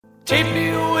Take me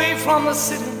away from the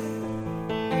city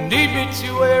and lead me to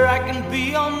where I can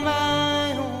be on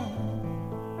my own.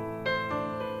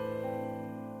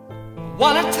 I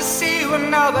wanted to see you,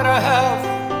 and now that I have,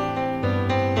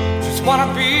 just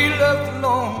wanna be left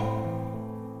alone.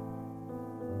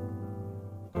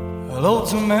 Hello,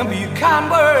 to remember your kind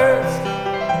words,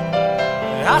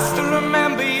 I still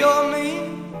remember your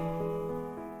name.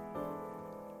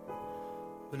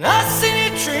 But I see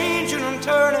you changing and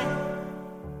turning,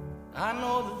 I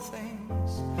know that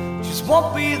things just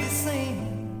won't be the same.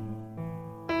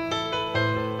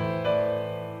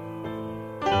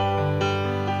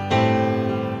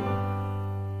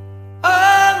 I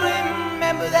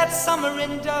remember that summer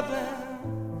in Dublin,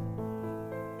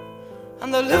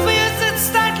 and the liveries that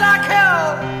stank like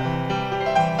hell,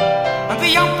 and the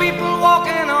young people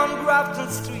walking on Grafton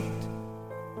Street,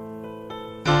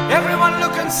 everyone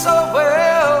looking so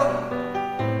well.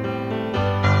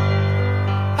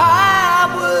 I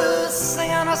was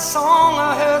singing a song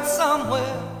I heard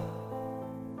somewhere.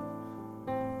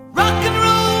 Rock and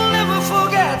roll never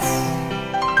forgets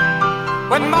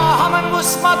when Muhammad was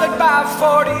smothered by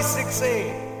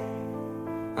 46A,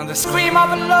 and the scream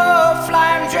of a love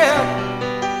flying jet.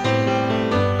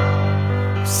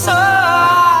 So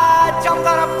I jumped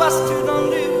on a bus to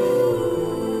Dundee,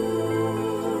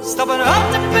 stopping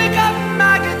up to pick up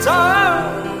my guitar,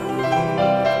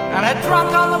 and a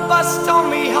drunk on the bus told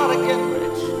me how to get rich.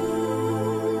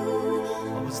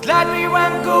 I was glad we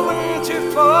weren't going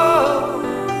too far.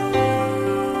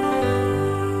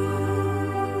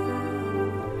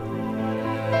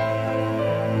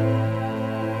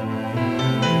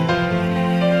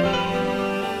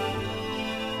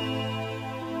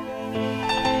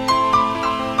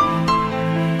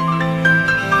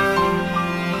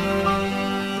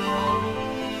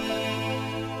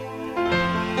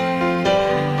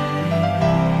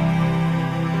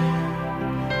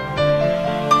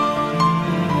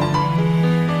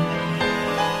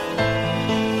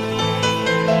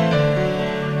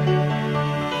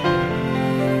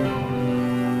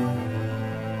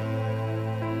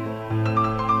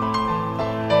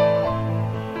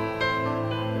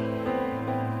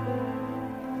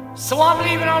 So I'm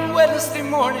leaving on Wednesday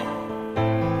morning,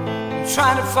 I'm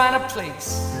trying to find a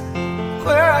place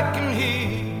where I can hear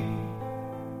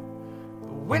the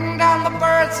wind and the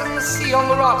birds and the sea on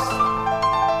the rocks,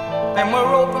 and where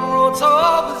open roads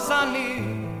always are near.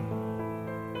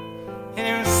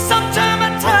 And sometime I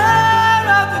tire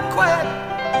of the quiet,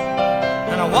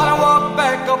 and I wanna walk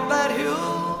back up that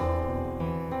hill.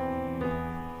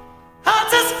 I'll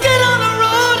just get on the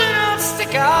road and I'll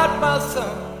stick out my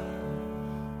thumb,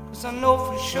 I know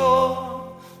for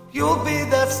sure you'll be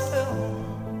there still.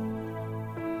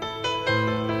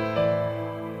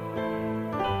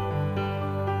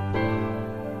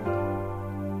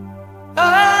 I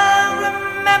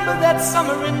remember that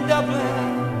summer in Dublin,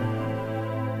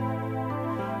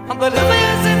 and the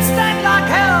liveries that stank like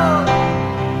hell,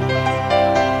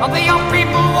 and the young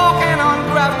people walking on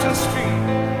Grafton Street,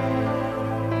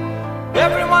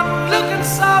 everyone looking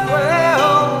so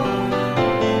well.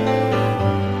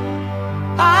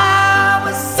 I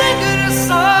was singing a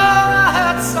song I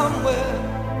heard somewhere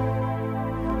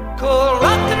called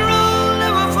Rock and Roll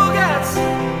Never Forgets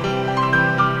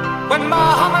when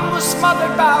Muhammad was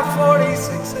smothered by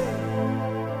 46A,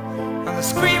 and the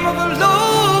scream of a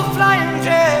low-flying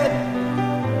jet.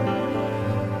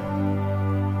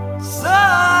 So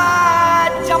I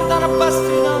jumped on a bus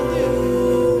to London,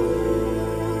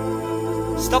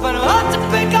 stopping up to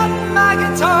pick up my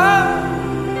guitar.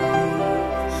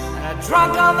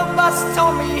 Drunk on the bus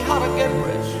told me how to get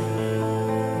rich.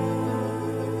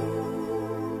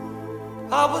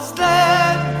 I was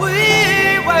glad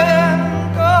we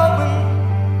weren't going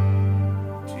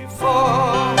too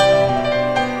far.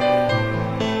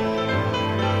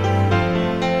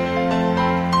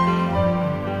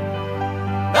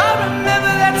 I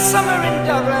remember that summer in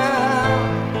Dublin,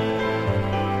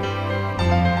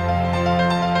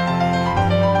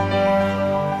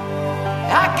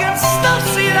 I can still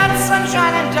see that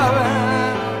sunshine in Dublin.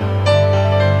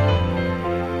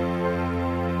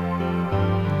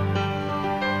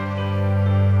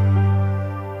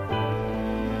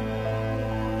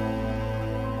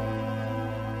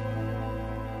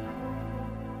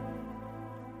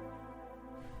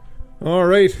 All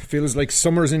right, feels like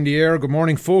summer's in the air. Good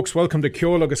morning, folks. Welcome to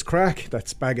Ceol, agus Craic.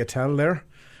 That's Bagatelle there.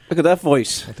 Look at that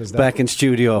voice. Back in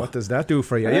studio. What does that do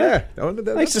for you? Yeah.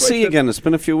 Nice to see you again. It's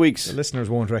been a few weeks. The listeners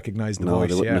won't recognise the voice. No,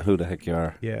 they wouldn't know who the heck you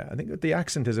are. Yeah, I think the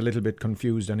accent is a little bit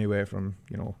confused anyway from,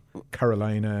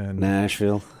 Carolina and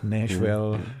Nashville.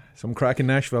 Yeah. Some crack in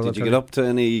Nashville. Did you get up to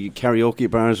any karaoke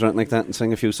bars or anything like that and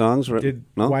sing a few songs? Did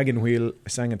no? Wagon Wheel. I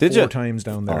sang it Did 4 you? times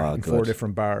down there in 4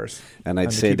 different bars. And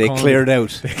I'd say they cleared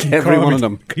out every one of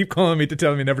them. Keep calling me to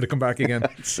tell me never to come back again.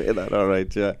 I'd say that, all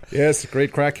right, yeah. Yes,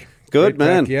 great crack. Good, great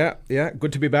man. Crack. Yeah.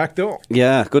 Good to be back, though.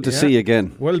 Yeah, good to see you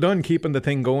again. Well done keeping the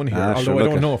thing going here. Although I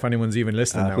don't know if anyone's even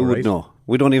listening now, who would know?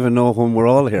 We don't even know when we're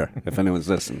all here, if anyone's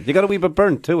listening. You got a wee bit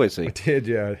burnt too, I see. I did,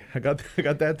 yeah. I got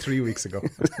that 3 weeks ago.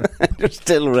 You're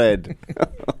still red.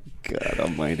 Oh, God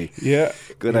almighty. Yeah.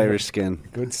 Good Irish skin.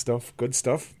 Good stuff.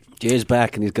 Jay's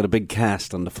back and he's got a big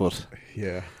cast on the foot.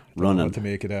 Yeah. Running. What to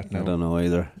make of that now. I don't know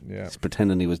either. Yeah. He's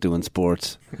pretending he was doing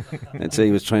sports. I'd say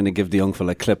he was trying to give the young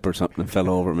fella a clip or something and fell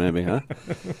over maybe, huh?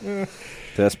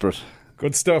 Desperate.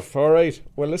 Good stuff. All right.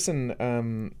 Well,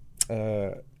 listen,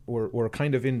 we're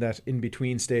kind of in that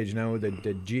in-between stage now.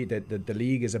 The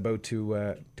league is about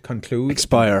to conclude.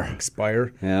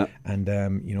 Expire. Yeah. And,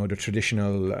 the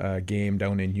traditional game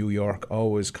down in New York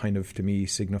always kind of, to me,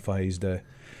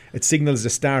 it signals the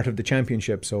start of the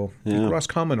championship. So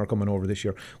Roscommon are coming over this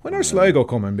year. When are Sligo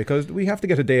coming? Because we have to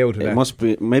get a day out of that. It must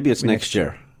be. Maybe it's next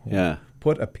year. Yeah.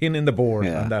 Put a pin in the board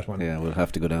on that one. Yeah, we'll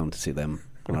have to go down to see them.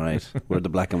 All right. We're the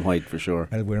black and white for sure.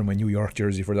 I'll wear my New York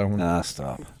jersey for that one.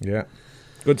 Stop. Yeah.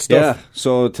 Good stuff. Yeah.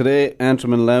 So today,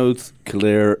 Antrim and Louth,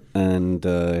 Kildare and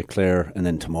Clare, and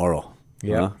then tomorrow.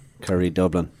 Yeah. Kerry,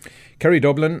 Dublin.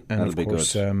 And that'll of be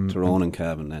course, good. Tyrone and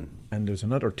Cavan then. And there's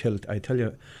another tilt. I tell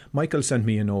you, Michael sent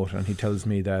me a note and he tells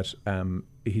me that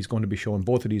he's going to be showing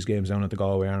both of these games down at the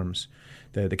Galway Arms,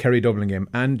 the Kerry Dublin game.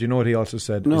 And you know what he also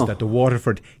said is that the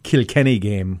Waterford Kilkenny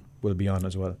game will be on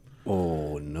as well.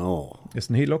 Oh no!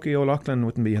 Isn't he lucky O'Loughlin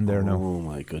wouldn't be in there now? Oh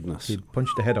my goodness! He'd punch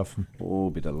the head off him.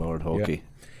 Oh, be the Lord Hokey.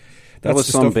 Yeah. That was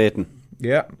some baiting.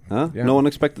 Yeah. Huh? Yeah. No one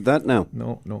expected that now.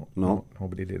 No.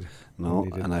 Nobody did. No,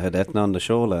 and I had Etna on the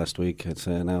show last week. I'd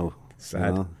say now.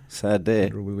 Sad. Sad day.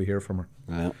 Will we hear from her?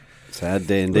 Yeah. Sad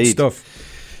day indeed. Good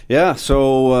stuff. Yeah,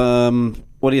 so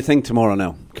what do you think tomorrow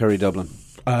now? Kerry Dublin.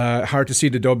 Hard to see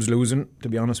the Dubs losing, to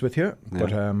be honest with you.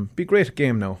 But be a great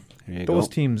game now. Those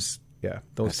teams... Yeah,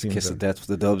 those teams. Kiss of death for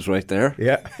the Dubs right there.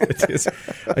 Yeah, it is.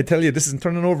 I tell you, this is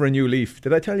turning over a new leaf.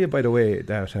 Did I tell you, by the way,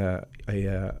 that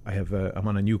I'm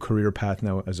on a new career path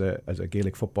now as a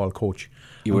Gaelic football coach?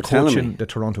 You were telling me. The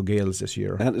Toronto Gaels this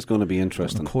year. That is going to be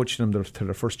interesting. I'm coaching them to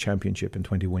their first championship in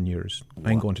 21 years.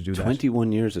 I'm going to do that.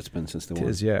 21 years it's been since they won. It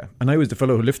is, yeah. And I was the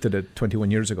fellow who lifted it 21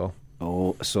 years ago.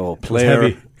 Oh, so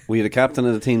player. Were you the captain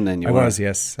of the team then? I was,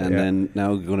 yes. And then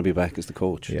now you're going to be back as the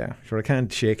coach. Yeah, sure. I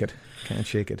can't shake it.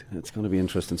 It's going to be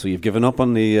interesting. So you've given up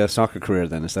on the soccer career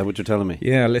then, is that what you're telling me?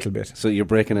 Yeah, a little bit. So you're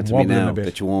breaking it to me now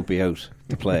that you won't be out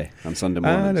to play on Sunday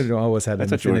mornings. I don't know, I always had I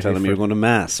thought you were telling me you were going to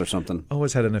mass or something. I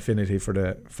always had an affinity for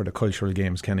the cultural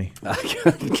games, Kenny.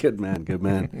 Good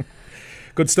man.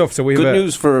 Good stuff. So we good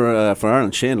news for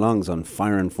Ireland. Shane Long's on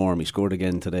firing form. He scored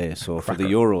again today. So for the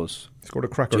Euros, scored a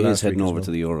cracker. Jay's heading over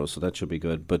to the Euros, so that should be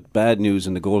good. But bad news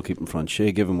in the goalkeeping front.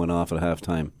 Shea Given went off at half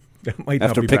time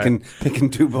after picking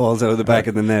 2 balls out of the back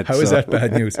of the net. How is that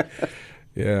bad news?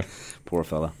 Yeah, poor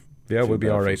fella. Yeah, we'll be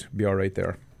all right. Be all right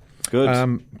there.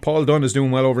 Good. Paul Dunn is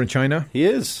doing well over in China. He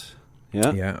is.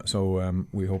 Yeah. Yeah. So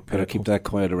we hope. Better keep that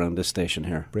quiet around this station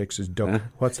here. Breaks his duck.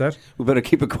 What's that? We better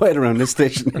keep it quiet around this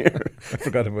station here. I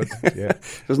forgot about it. Yeah.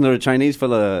 Wasn't there a Chinese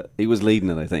fella? He was leading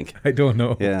it, I think. I don't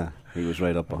know. Yeah, he was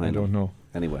right up behind him. I don't know.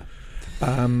 Anyway.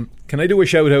 Can I do a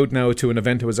shout out now to an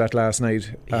event I was at last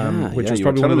night, which was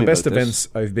probably one of the best events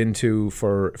I've been to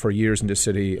for years in this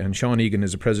city. And Sean Egan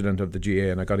is the president of the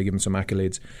GA, and I got to give him some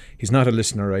accolades. He's not a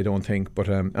listener, I don't think, but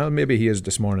maybe he is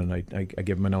this morning. I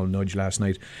gave him an old nudge last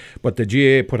night. But the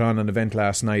GA put on an event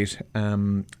last night,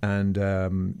 and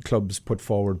clubs put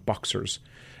forward boxers.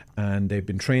 And they've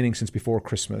been training since before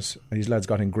Christmas. These lads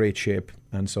got in great shape,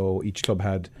 and so each club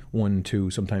had 1,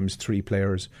 2, sometimes 3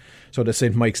 players. So the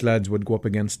St. Mike's lads would go up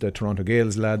against the Toronto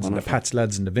Gales lads, and the Pats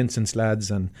lads, and the Vincent's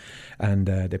lads, and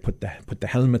they put the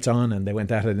helmets on, and they went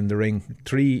at it in the ring.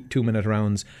 3 2-minute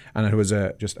rounds, and it was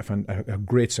just a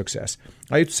great success.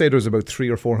 I'd say there was about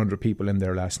 300 or 400 people in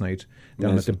there last night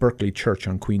down at the Berkeley Church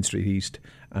on Queen Street East,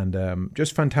 and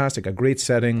just fantastic. A great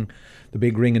setting, the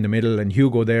big ring in the middle, and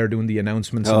Hugo there doing the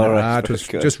announcements. It was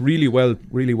just really well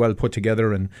put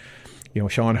together. And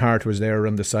Sean Hart was there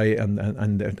on the side and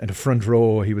the front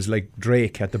row. He was like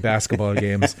Drake at the basketball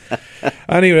games.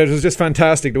 Anyway, it was just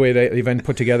fantastic the way the event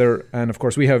put together. And of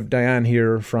course, we have Diane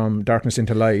here from Darkness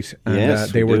into Light, and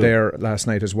they were there last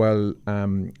night as well,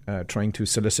 trying to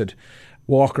solicit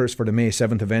walkers for the May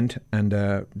 7th event. And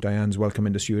Diane's welcome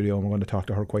in the studio, and we're going to talk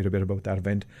to her quite a bit about that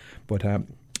event. But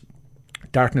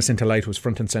Darkness into Light was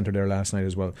front and centre there last night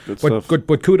as well.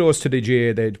 But kudos to the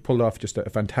GA. They pulled off just a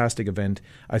fantastic event.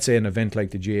 I'd say an event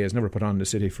like the GA has never put on in the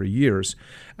city for years,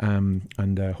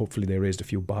 and hopefully they raised a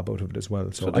few bob out of it as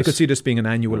well. So I could see this being an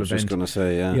annual event. I was just going to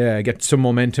say, yeah, get some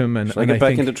momentum and get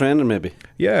back into training maybe.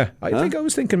 Yeah, I think I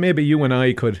was thinking maybe you and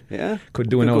I could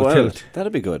do an old tilt.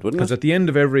 That'd be good, wouldn't it? Because at the end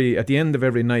of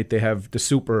every night they have the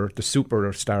super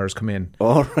stars come in.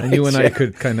 All right, and you and I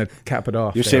could kind of cap it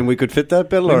off. You're saying we could fit that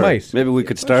bill, or might. Maybe we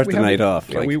could start the night off.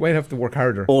 Yeah, we might have to work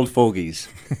harder. Old fogies.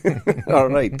 All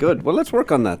right, good. Well, let's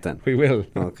work on that then. We will.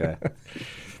 Okay.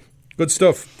 Good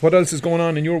stuff. What else is going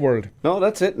on in your world? No,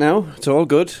 that's it now. It's all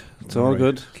good. It's all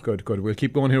good. Good. We'll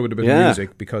keep going here with a bit of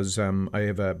music because I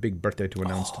have a big birthday to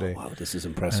announce today. Wow, this is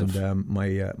impressive. And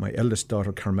my eldest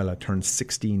daughter, Carmela, turns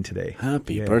 16 today.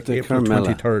 Happy birthday, April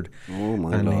Carmela. 23rd. Oh,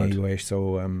 my Lord. Anyway,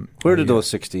 so... where did those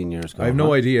 16 years go? I have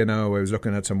no idea now. I was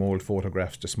looking at some old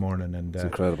photographs this morning and it's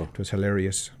incredible. It was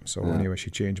hilarious. So anyway, she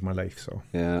changed my life. So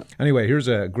anyway, here's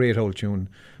a great old tune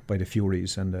by the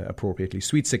Furies and appropriately,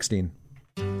 Sweet 16.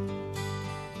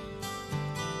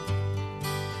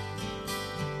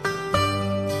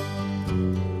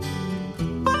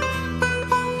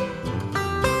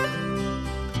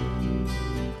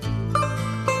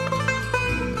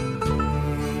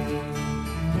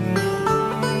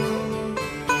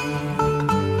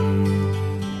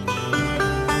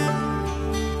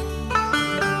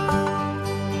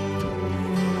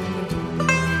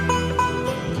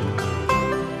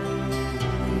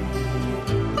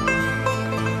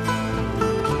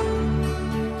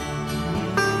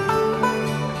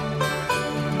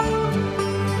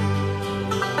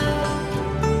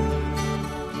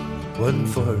 When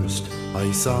first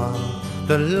I saw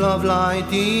the love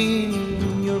light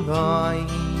in your eye,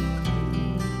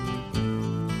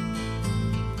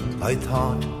 I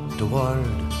thought the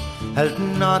world held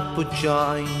naught but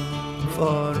joy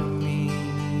for me.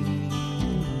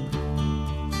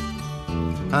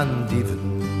 And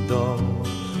even though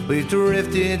we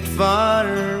drifted far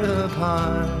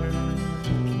apart,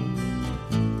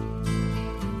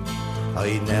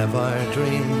 I never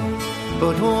dreamed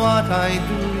but what I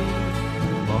dreamed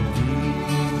of thee.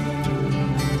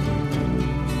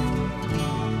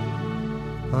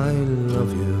 I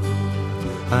love you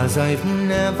as I've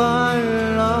never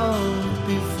loved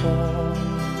before.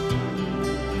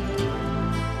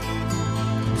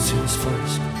 Since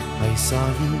first I saw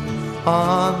you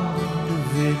on the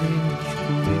village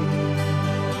green.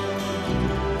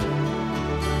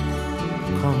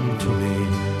 Come to me,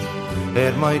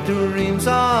 let my dreams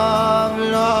of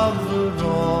love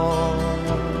roll.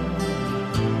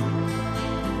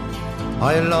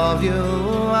 I love you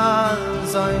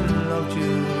as I loved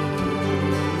you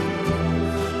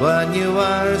when you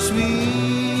were sweet,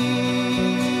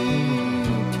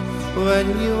 when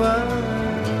you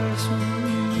were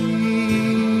sweet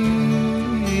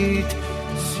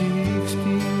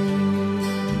 16.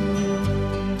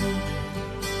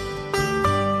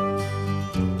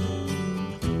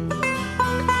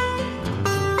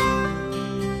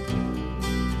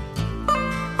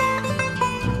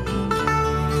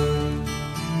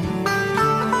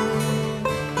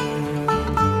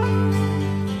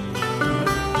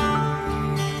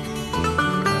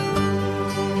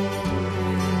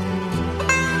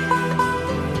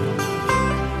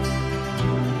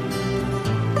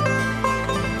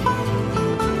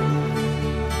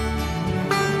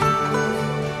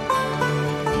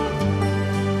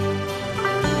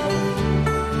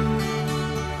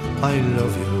 I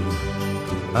love you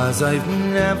as I've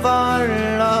never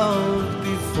loved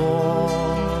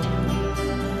before.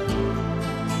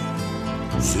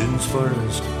 Since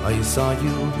first I saw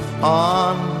you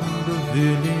on the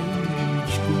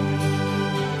village green.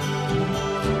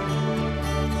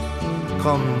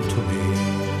 Come to me,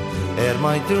 ere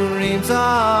my dreams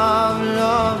of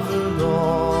love are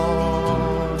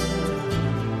gone.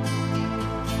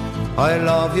 I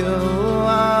love you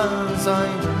as I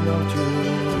loved you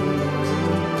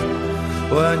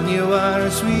when you were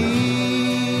sweet,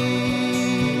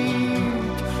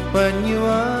 when you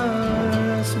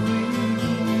were sweet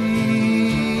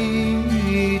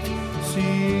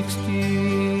 16.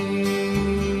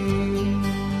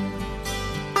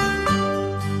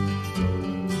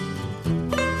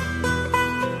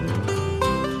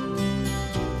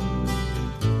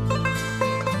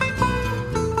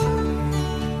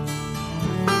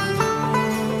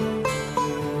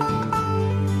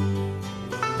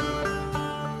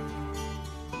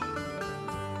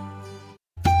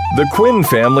 The Quinn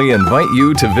family invite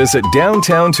you to visit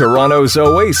downtown Toronto's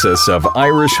oasis of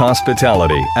Irish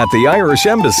hospitality at the Irish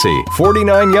Embassy,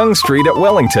 49 Yonge Street at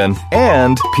Wellington,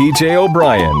 and PJ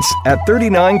O'Brien's at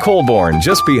 39 Colborne,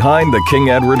 just behind the King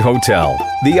Edward Hotel.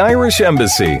 The Irish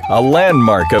Embassy, a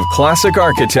landmark of classic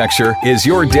architecture, is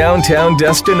your downtown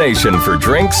destination for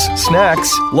drinks,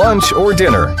 snacks, lunch, or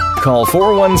dinner. Call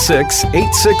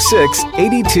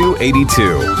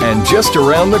 416-866-8282. And just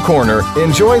around the corner,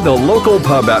 enjoy the local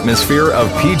pub atmosphere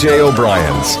of PJ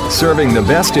O'Brien's, serving the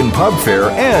best in pub fare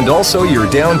and also your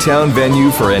downtown venue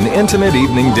for an intimate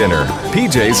evening dinner.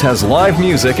 PJ's has live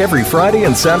music every Friday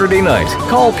and Saturday night.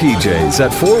 Call PJ's at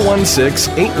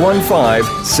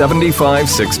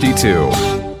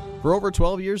 416-815-7562. For over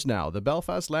 12 years now, the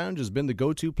Belfast Lounge has been the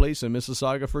go-to place in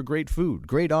Mississauga for great food,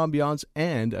 great ambiance,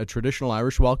 and a traditional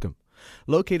Irish welcome.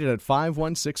 Located at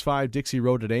 5165 Dixie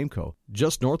Road at Aimco,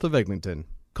 just north of Eglinton.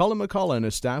 Colin McCullough and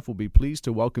his staff will be pleased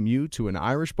to welcome you to an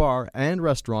Irish bar and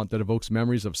restaurant that evokes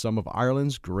memories of some of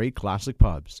Ireland's great classic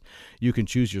pubs. You can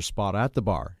choose your spot at the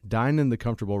bar, dine in the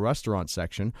comfortable restaurant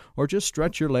section, or just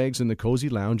stretch your legs in the cozy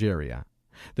lounge area.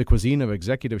 The cuisine of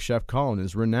Executive Chef Colin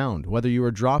is renowned, whether you are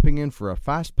dropping in for a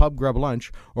fast pub grub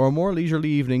lunch or a more leisurely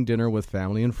evening dinner with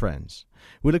family and friends.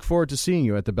 We look forward to seeing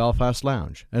you at the Belfast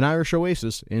Lounge, an Irish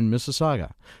oasis in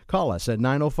Mississauga. Call us at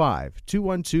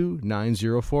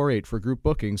 905-212-9048 for group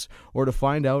bookings or to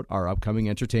find out our upcoming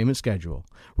entertainment schedule.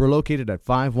 We're located at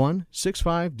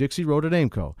 5165 Dixie Road at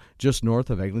Aimco, just north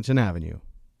of Eglinton Avenue.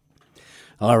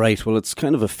 All right, well, it's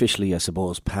kind of officially, I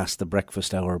suppose, past the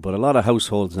breakfast hour, but a lot of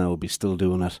households now will be still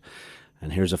doing it.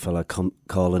 And here's a fella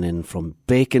calling in from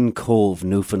Bacon Cove,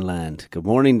 Newfoundland. Good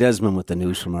morning, Desmond, with the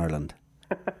news from Ireland.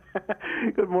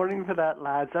 Good morning for that,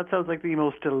 lads. That sounds like the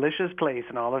most delicious place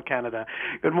in all of Canada.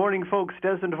 Good morning, folks.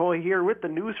 Desmond Hoy here with the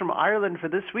news from Ireland for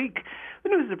this week. The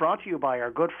news is brought to you by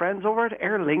our good friends over at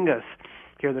Aer Lingus.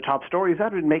 Here are the top stories that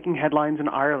have been making headlines in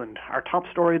Ireland. Our top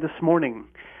story this morning.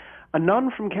 A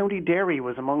nun from County Derry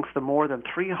was amongst the more than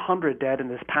 300 dead in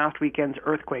this past weekend's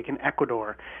earthquake in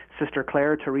Ecuador. Sister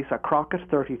Claire Teresa Crockett,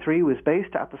 33, was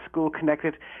based at the school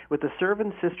connected with the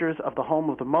Servant Sisters of the Home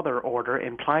of the Mother Order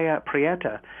in Playa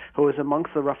Prieta, who was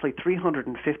amongst the roughly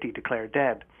 350 declared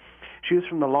dead. She was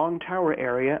from the Long Tower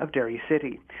area of Derry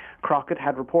City. Crockett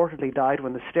had reportedly died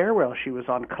when the stairwell she was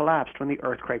on collapsed when the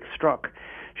earthquake struck.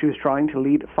 She was trying to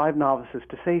lead 5 novices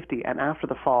to safety, and after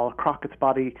the fall, Crockett's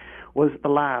body was the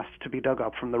last to be dug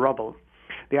up from the rubble.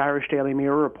 The Irish Daily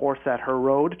Mirror reports that her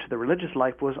road to the religious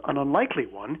life was an unlikely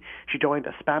one. She joined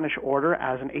a Spanish order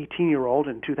as an 18-year-old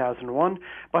in 2001,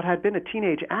 but had been a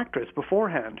teenage actress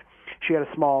beforehand. She had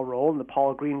a small role in the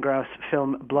Paul Greengrass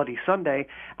film Bloody Sunday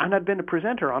and had been a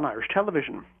presenter on Irish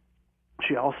television.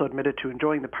 She also admitted to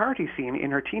enjoying the party scene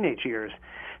in her teenage years.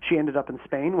 She ended up in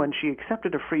Spain when she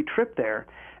accepted a free trip there.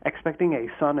 Expecting a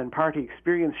sun and party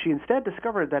experience, she instead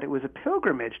discovered that it was a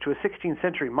pilgrimage to a 16th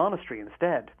century monastery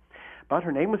instead. But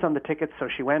her name was on the ticket, so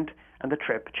she went, and the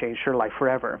trip changed her life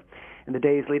forever. In the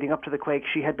days leading up to the quake,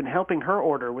 she had been helping her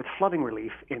order with flooding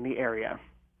relief in the area.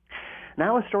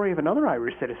 Now a story of another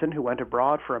Irish citizen who went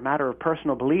abroad for a matter of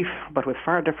personal belief, but with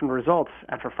far different results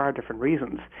and for far different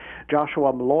reasons.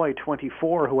 Joshua Malloy,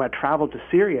 24, who had travelled to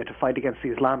Syria to fight against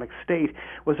the Islamic State,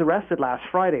 was arrested last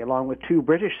Friday along with 2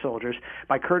 British soldiers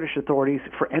by Kurdish authorities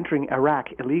for entering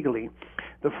Iraq illegally.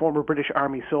 The former British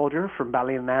Army soldier from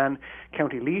Ballinanan,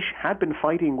 County Laois, had been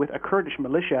fighting with a Kurdish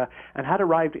militia and had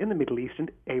arrived in the Middle East in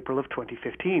April of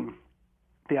 2015.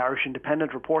 The Irish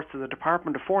Independent reports that the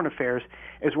Department of Foreign Affairs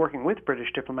is working with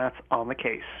British diplomats on the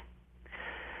case.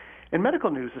 In medical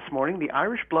news this morning, the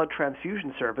Irish Blood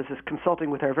Transfusion Service is consulting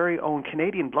with our very own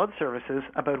Canadian Blood Services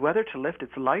about whether to lift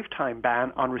its lifetime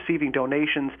ban on receiving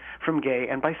donations from gay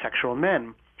and bisexual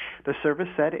men. The service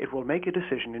said it will make a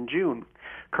decision in June.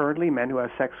 Currently, men who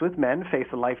have sex with men face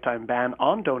a lifetime ban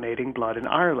on donating blood in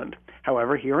Ireland.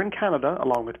 However, here in Canada,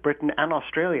 along with Britain and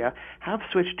Australia, have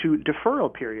switched to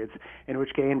deferral periods in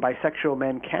which gay and bisexual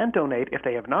men can donate if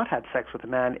they have not had sex with a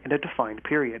man in a defined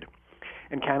period.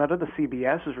 In Canada, the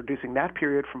CBS is reducing that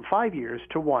period from 5 years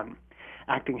to 1.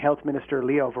 Acting Health Minister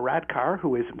Leo Varadkar,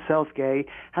 who is himself gay,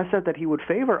 has said that he would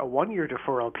favour a 1-year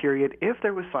deferral period if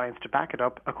there was science to back it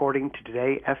up, according to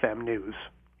Today FM News.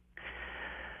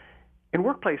 In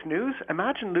workplace news,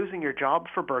 imagine losing your job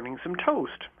for burning some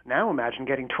toast. Now imagine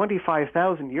getting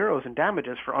 €25,000 in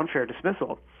damages for unfair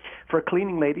dismissal. For a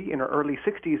cleaning lady in her early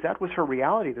 60s, that was her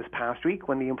reality this past week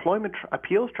when the Employment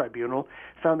Appeals Tribunal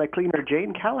found that cleaner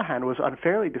Jane Callahan was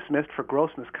unfairly dismissed for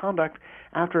gross misconduct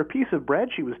after a piece of bread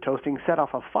she was toasting set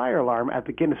off a fire alarm at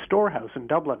the Guinness Storehouse in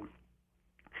Dublin.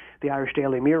 The Irish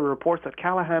Daily Mirror reports that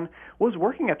Callahan was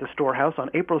working at the storehouse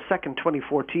on April 2nd,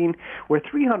 2014, where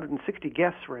 360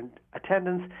 guests were in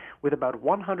attendance with about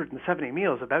 170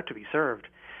 meals about to be served.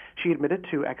 She admitted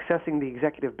to accessing the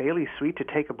Executive Bailey suite to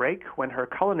take a break when her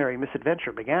culinary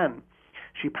misadventure began.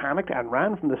 She panicked and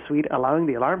ran from the suite, allowing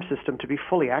the alarm system to be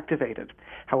fully activated.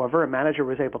 However, a manager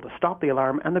was able to stop the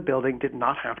alarm and the building did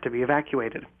not have to be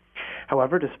evacuated.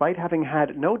 However, despite having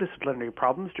had no disciplinary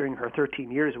problems during her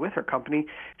 13 years with her company,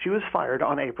 she was fired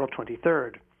on April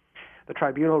 23rd. The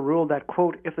tribunal ruled that,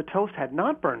 quote, if the toast had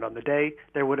not burned on the day,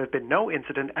 there would have been no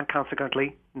incident and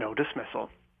consequently no dismissal.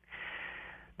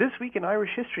 This week in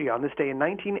Irish history, on this day in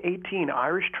 1918,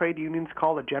 Irish trade unions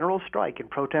called a general strike in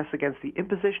protest against the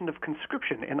imposition of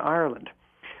conscription in Ireland.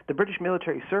 The British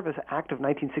Military Service Act of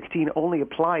 1916 only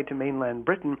applied to mainland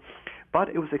Britain, but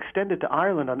it was extended to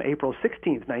Ireland on April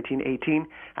 16, 1918,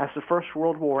 as the First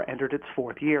World War entered its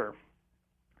fourth year.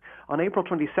 On April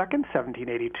 22,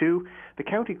 1782, the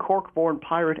County Cork-born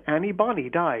pirate Annie Bonny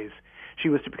dies. She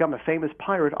was to become a famous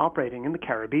pirate operating in the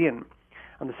Caribbean.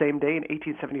 On the same day in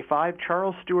 1875,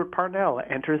 Charles Stewart Parnell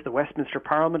enters the Westminster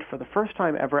Parliament for the first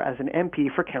time ever as an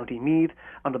MP for County Meath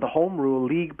under the Home Rule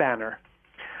League banner.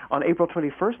 On April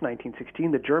 21,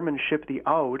 1916, the German ship the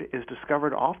Aude is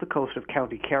discovered off the coast of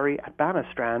County Kerry at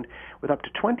Bannostrand with up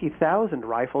to 20,000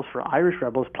 rifles for Irish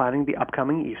rebels planning the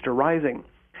upcoming Easter Rising.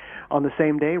 On the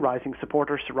same day, Rising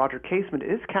supporter Sir Roger Casement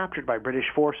is captured by British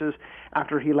forces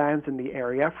after he lands in the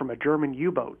area from a German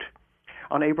U-boat.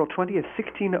 On April 20,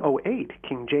 1608,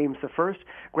 King James I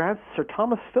grants Sir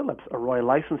Thomas Phillips a royal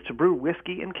license to brew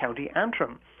whiskey in County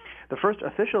Antrim, the first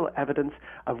official evidence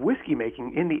of whiskey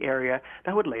making in the area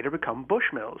that would later become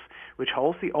Bushmills, which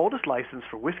holds the oldest license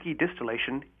for whiskey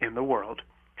distillation in the world.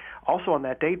 Also on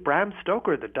that date, Bram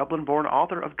Stoker, the Dublin-born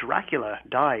author of Dracula,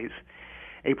 dies.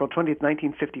 April 20,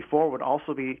 1954 would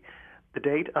also be the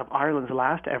date of Ireland's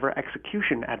last ever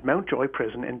execution at Mountjoy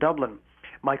Prison in Dublin.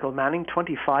 Michael Manning,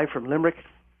 25, from Limerick,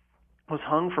 was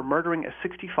hung for murdering a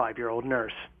 65-year-old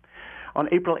nurse. On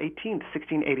April 18,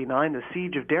 1689, the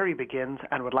Siege of Derry begins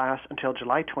and would last until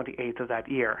July 28th of that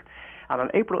year. And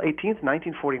on April 18,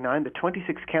 1949, the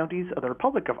 26 counties of the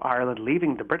Republic of Ireland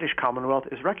leaving the British Commonwealth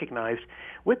is recognised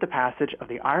with the passage of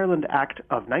the Ireland Act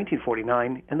of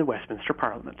 1949 in the Westminster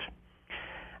Parliament.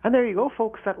 And there you go,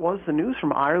 folks. That was the news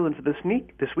from Ireland for this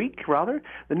week. The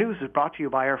news is brought to you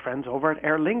by our friends over at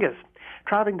Aer Lingus.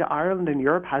 Traveling to Ireland and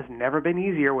Europe has never been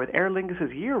easier with Aer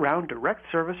Lingus' year-round direct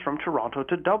service from Toronto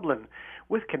to Dublin,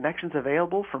 with connections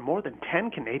available from more than 10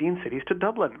 Canadian cities to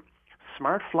Dublin.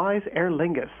 Smart flies Aer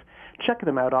Lingus. Check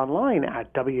them out online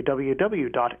at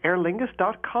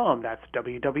www.aerlingus.com. That's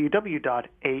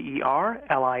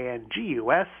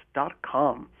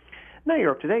www.aerlingus.com. Now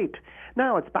you're up to date.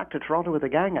 Now it's back to Toronto with the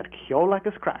gang at Ceol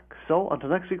agus Craic. So until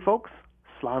next week, folks,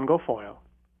 slán go foil.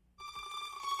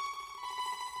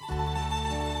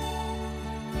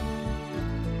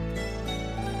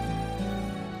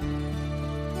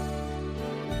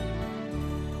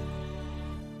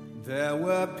 There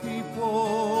were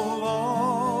people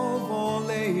of all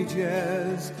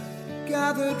ages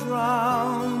gathered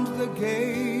round the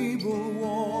gable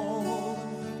wall,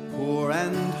 poor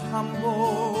and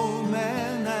humble,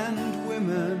 men and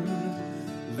women,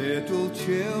 little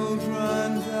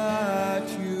children that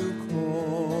you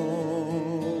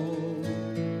call.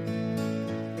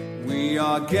 We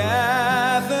are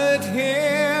gathered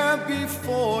here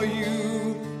before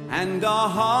you, and our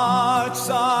hearts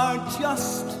are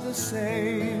just the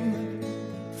same,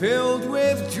 filled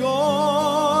with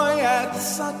joy at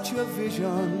such a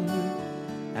vision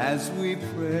as we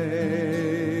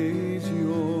praise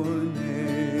your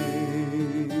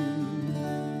name.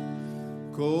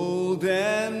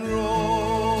 Golden Rose,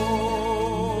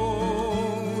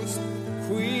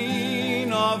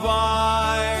 Queen of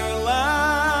Ireland,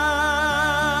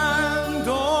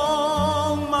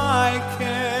 all my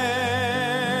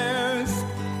cares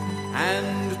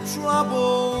and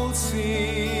troubles cease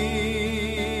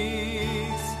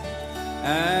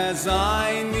as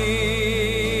I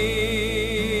kneel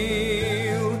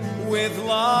with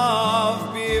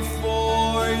love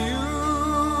before you,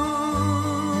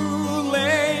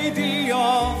 Lady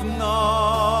of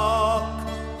Knock,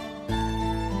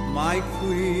 my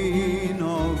Queen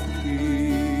of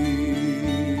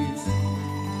Peace.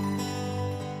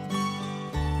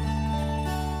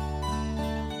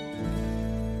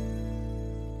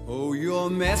 Oh, your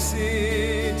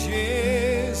message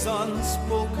is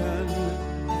unspoken,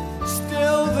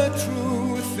 still the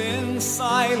truth in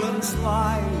silence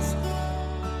lies.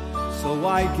 So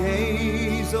I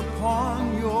gaze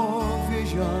upon your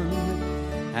vision,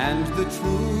 and the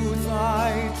truth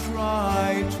I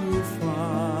try to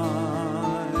find.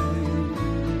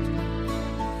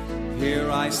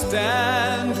 I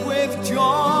stand with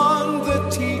John the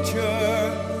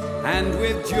teacher and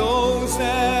with Joseph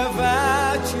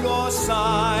at your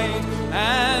side,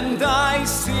 and I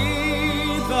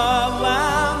see the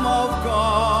Lamb of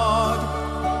God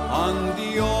on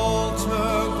the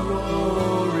altar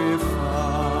glorified.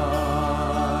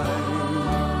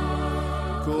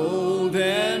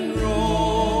 Golden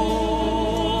rose,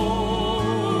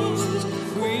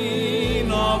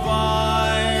 Queen of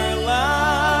Ireland,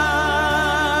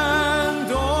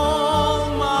 all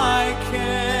my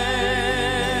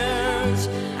cares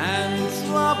and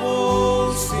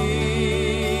troubles cease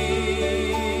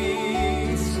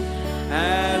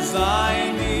as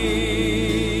I kneel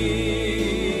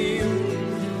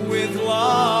with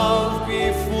love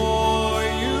before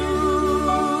you,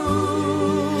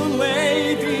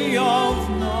 Lady of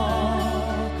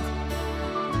Knock,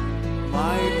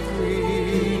 my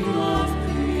Queen of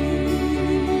Peace.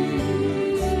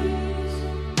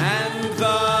 And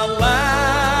the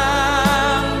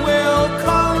Lamb will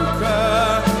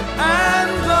conquer,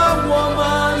 and the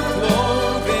woman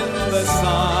clothed in the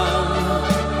sun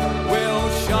will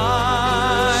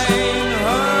shine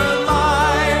her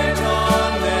light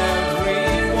on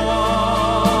everyone.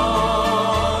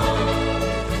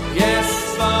 Yes,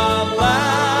 the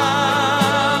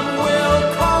Lamb will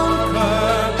conquer,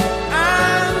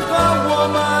 and the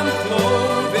woman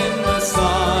clothed in the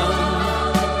sun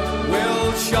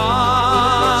will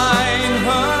shine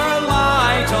her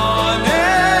light on everyone.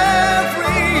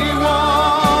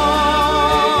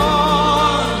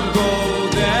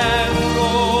 Golden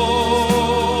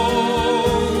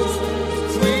rose,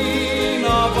 Queen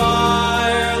of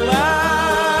Ireland,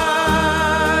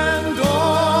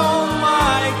 all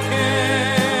my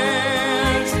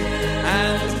cares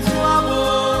and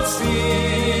troubles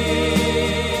cease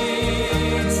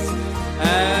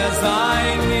as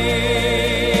I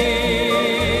kneel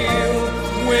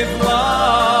with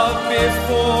love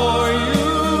before you,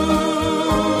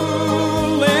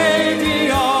 Lady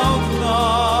of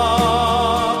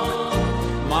Knock,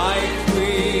 my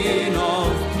Queen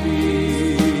of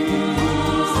Peace.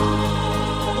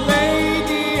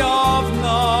 Lady of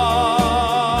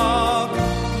Knock,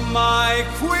 my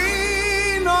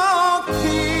Queen of Peace.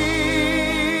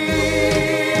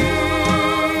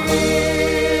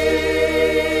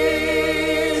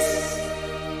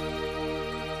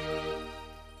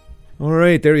 All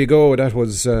right, there you go. That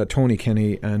was Tony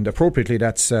Kenny, and appropriately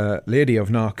that's Lady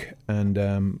of Knock.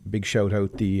 And big shout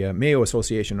out, the Mayo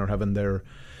Association are having their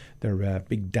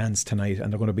big dance tonight,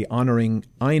 and they're going to be honouring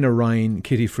Ina Ryan,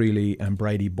 Kitty Freely and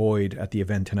Bridie Boyd at the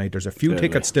event tonight. There's a few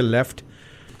tickets still left.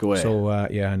 Go ahead. So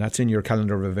yeah, and that's in your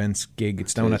calendar of events gig.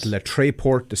 It's down at Le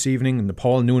Tréport this evening in the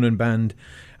Paul Noonan Band.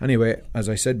 Anyway, as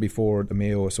I said before, the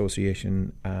Mayo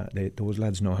Association, those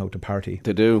lads know how to party.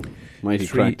 They do. Mighty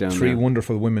crack down Three there.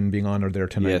 wonderful women being honoured there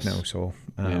tonight Yes. now. So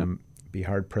be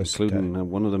hard pressed.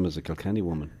 Including one of them is a Kilkenny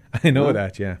woman. I know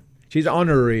that. Yeah, she's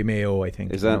honorary Mayo, I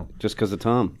think. Is that just because of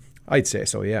Tom? I'd say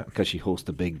so. Yeah, because she hosts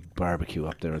a big barbecue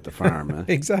up there at the farm. Eh?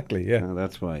 Exactly. Yeah,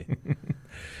 that's why.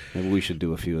 Maybe we should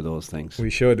do a few of those things. We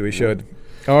should.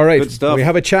 All right. Good stuff. We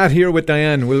have a chat here with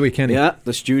Diane, will we, Kenny? Yeah,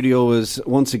 the studio is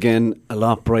once again a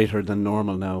lot brighter than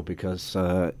normal now because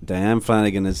Diane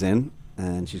Flanagan is in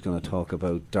and she's going to talk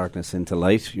about Darkness into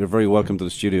Light. You're very welcome to the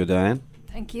studio, Diane.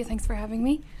 Thank you. Thanks for having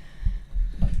me.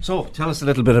 So, tell us a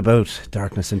little bit about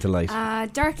Darkness into Light.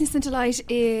 Darkness into Light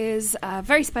is a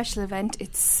very special event.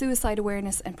 It's suicide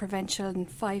awareness and prevention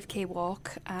 5K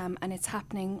walk, and it's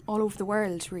happening all over the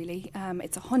world, really.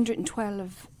 It's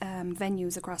 112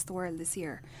 venues across the world this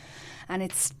year, and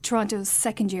it's Toronto's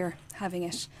second year having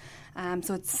it.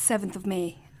 So it's 7th of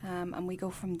May, and we go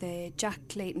from the Jack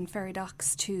Clayton Ferry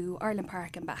Docks to Ireland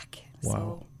Park and back. Wow.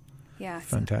 So, yeah.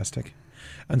 Fantastic.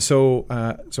 And so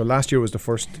last year was the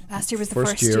first. Last year was the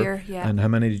first year, yeah. And how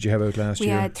many did you have out last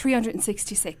year? We had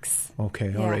 366.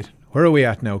 Okay, all right. Where are we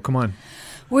at now? Come on.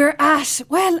 We're at,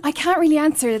 well, I can't really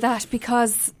answer that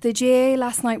because the GA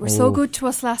last night were so good to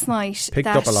us last night. Picked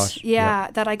up a lot. Yeah,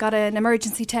 that I got an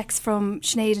emergency text from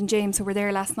Sinead and James, who were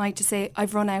there last night, to say,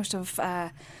 I've run out of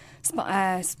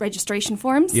registration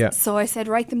forms. Yeah. So I said,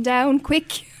 write them down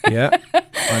quick. Yeah,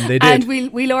 and they did. And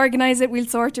we'll organise it. We'll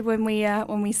sort it when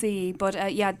we see. But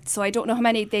so I don't know how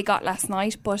many they got last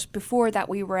night. But before that,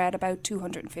 we were at about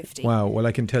 250. Wow. Well,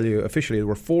 I can tell you officially there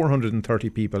were 430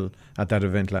 people at that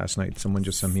event last night. Someone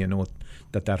just sent me a note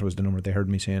that was the number. They heard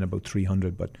me saying about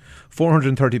 300, but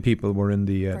 430 people were in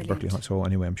the Berkeley Hall. So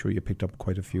anyway, I'm sure you picked up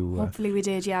quite a few. Hopefully we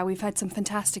did. Yeah, we've had some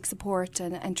fantastic support,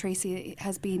 and Tracy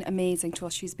has been amazing to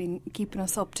us. She's been keeping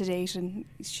us up to date, and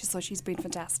she's been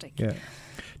fantastic. Yeah.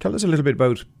 Tell us a little bit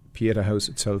about Pieta House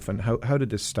itself, and how did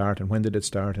this start, and when did it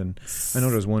start? And I know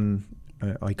there's one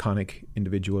iconic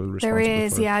individual responsible. There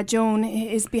is, for yeah. Joan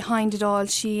is behind it all.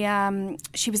 She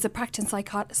was a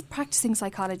practicing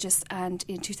psychologist, and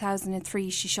in 2003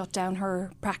 she shut down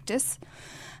her practice,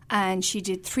 and she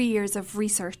did 3 years of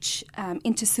research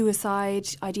into suicide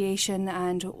ideation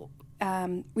and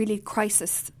really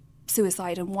crisis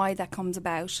suicide and why that comes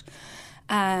about.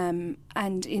 And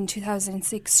in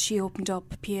 2006 she opened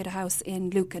up Pieta House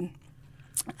in Lucan.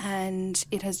 And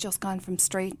it has just gone from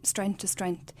strength to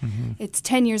strength. Mm-hmm. It's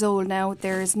 10 years old now.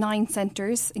 There's 9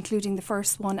 centres, including the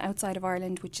first one outside of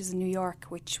Ireland, which is in New York,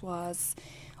 which was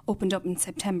opened up in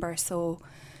September. So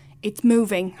it's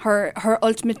moving. Her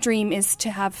ultimate dream is to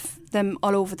have them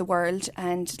all over the world.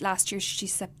 And last year she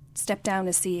stepped down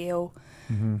as CEO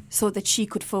so that she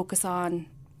could focus on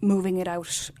moving it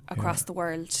out across the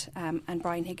world. And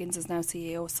Brian Higgins is now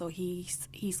CEO, so he's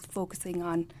focusing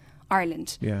on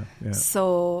Ireland. Yeah.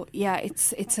 So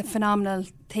it's a phenomenal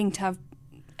thing to have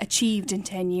achieved in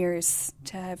 10 years,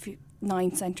 to have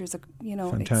 9 centres.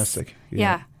 Fantastic.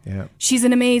 Yeah. She's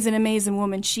an amazing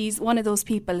woman. She's one of those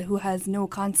people who has no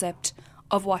concept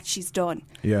of what she's done.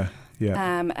 Yeah.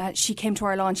 She came to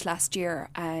our launch last year,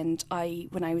 and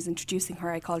when I was introducing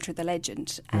her, I called her the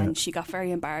legend, and she got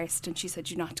very embarrassed, and she said,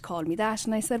 "You're not to call me that."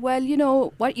 And I said,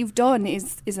 "Well, what you've done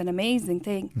is an amazing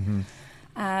thing." Mm-hmm.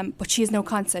 But she has no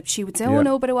concept. She would say, "Oh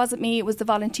no, but it wasn't me. It was the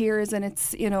volunteers," and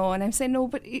it's and I'm saying no,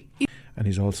 but. And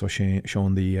he's also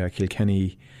shown the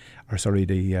Kilkenny,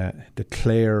 the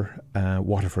Clare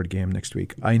Waterford game next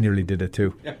week. I nearly did it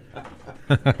too.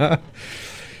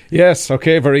 Yes.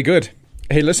 Okay. Very good.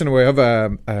 Hey, listen, we have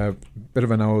a bit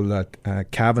of an old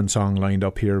Cavan song lined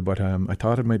up here, but I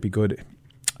thought it might be good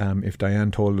if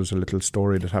Diane told us a little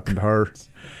story that happened to her.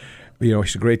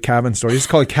 She's a great Cavan story. It's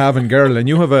called Cavan Girl, and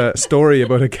you have a story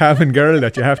about a Cavan girl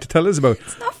that you have to tell us about.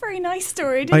 It's not a very nice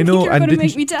story. I know, think you were going to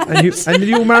make me tell it. And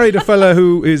you married a fella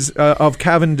who is of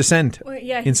Cavan descent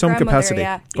in some capacity.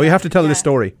 Yeah. You have to tell this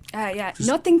story.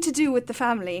 Nothing to do with the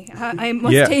family. I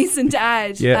must hasten to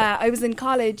add. I was in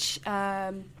college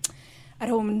at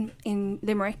home in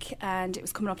Limerick, and it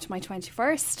was coming up to my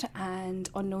 21st, and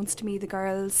unknowns to me, the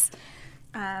girls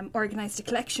organised a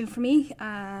collection for me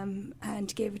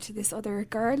and gave it to this other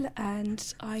girl,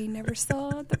 and I never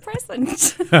saw the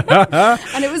present.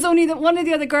 And it was only that one of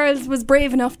the other girls was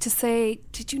brave enough to say,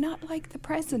 "Did you not like the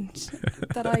present?"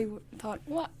 That I thought,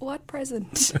 what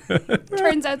present?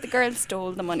 Turns out the girl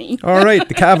stole the money. All right,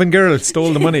 the Cavan girl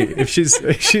stole the money. If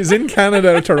she's in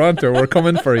Canada or Toronto, we're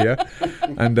coming for you.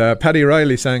 And Paddy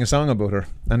Riley sang a song about her.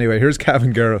 Anyway, here's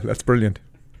Cavan girl. That's brilliant.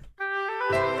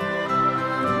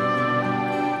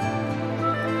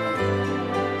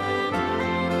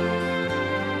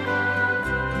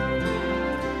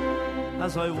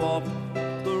 As I walk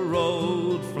the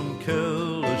road from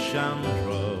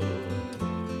Killashandra,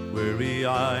 weary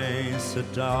eyes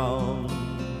sit down,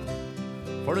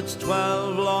 for it's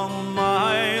 12 long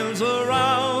miles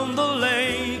around the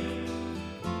lake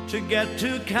to get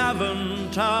to Cavan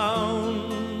town.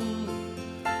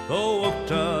 Though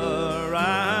Uachtar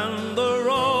and the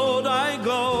road I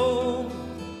go,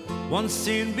 once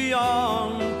seen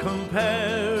beyond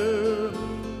compare,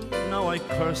 now I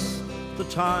curse the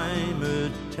time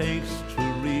it takes to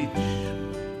reach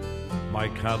my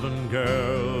Cavan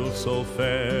girl so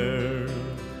fair.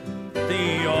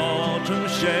 The autumn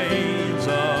shades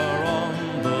are on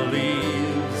the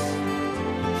leaves,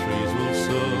 the trees will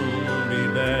soon be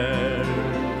bare,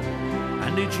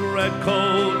 and each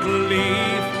red-coat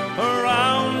leaf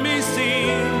around me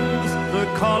seems the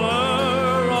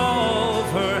colour of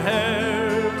her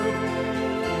hair.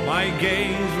 My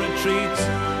gaze retreats,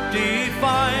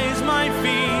 defies my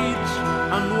feet,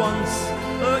 and once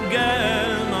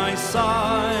again I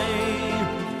sigh,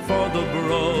 for the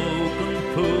broken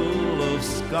pool of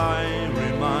sky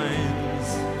reminds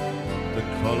the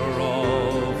colour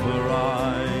of her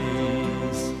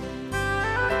eyes.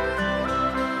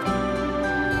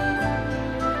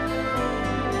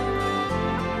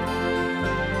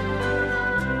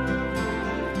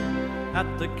 At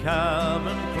the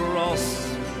Cavan Cross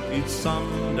each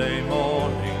Sunday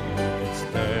morning, it's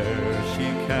there she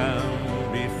can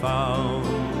be found,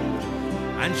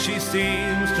 and she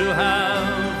seems to have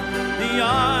the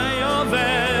eye of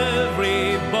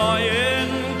every boy in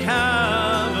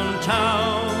Cavan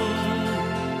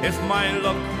town. If my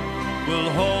luck will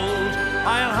hold,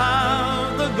 I'll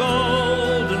have the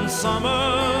golden summer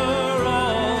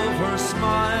of her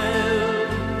smile,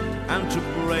 and to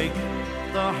break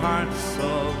the hearts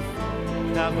of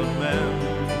Cavan men,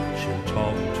 she'll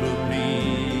talk to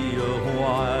me a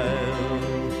while.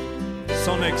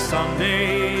 So next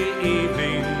Sunday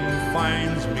evening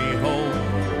finds me home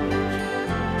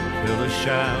till the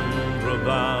Chandra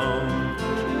bound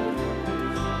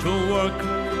to work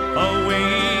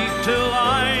away till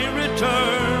I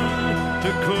return to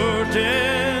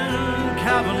Curtin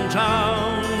Cavan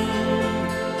Town.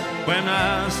 When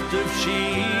asked if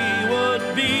she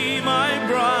would be my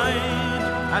bride,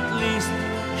 at least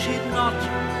she'd not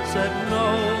said no.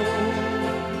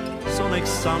 So next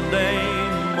Sunday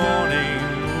morning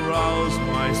rouse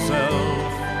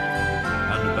myself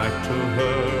and back to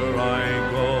her I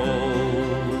go.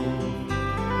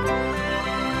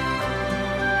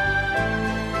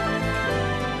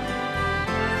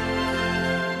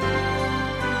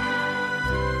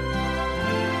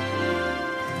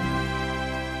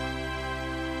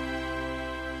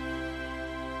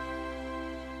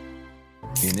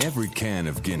 In every can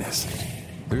of Guinness,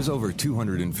 there's over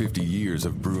 250 years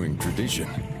of brewing tradition.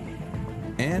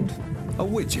 And a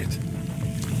widget.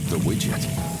 The widget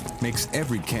makes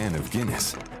every can of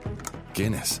Guinness,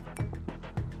 Guinness.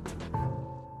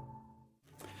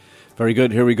 Very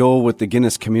good. Here we go with the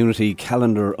Guinness Community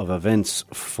Calendar of Events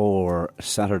for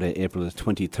Saturday, April the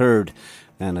 23rd.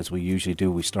 And as we usually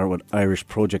do, we start with Irish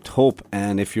Project Hope.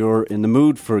 And if you're in the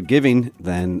mood for giving,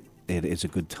 then it is a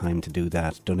good time to do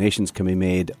that. Donations can be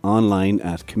made online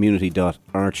at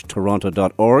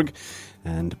community.archtoronto.org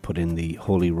and put in the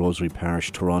Holy Rosary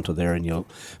Parish Toronto there, and you'll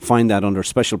find that under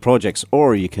special projects.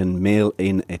 Or you can mail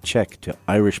in a cheque to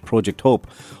Irish Project Hope,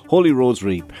 Holy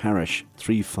Rosary Parish,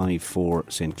 354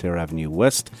 St. Clair Avenue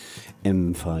West,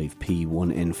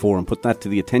 M5P1N4, and put that to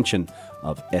the attention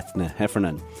of Ethna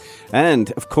Heffernan.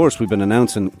 And of course, we've been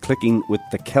announcing Clicking with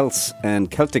the Celts,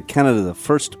 and Celtic Canada, the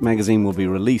first magazine, will be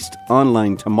released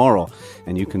online tomorrow,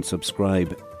 and you can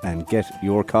subscribe and get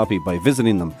your copy by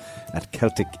visiting them at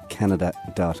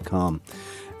celticcanada.com.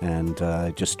 And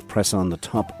just press on the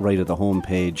top right of the home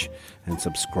page and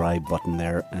subscribe button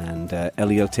there, and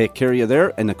Ellie will take care of you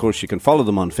there. And of course, you can follow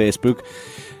them on Facebook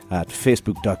at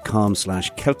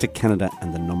facebook.com/Celtic Canada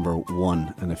and the number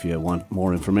 1. And if you want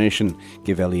more information,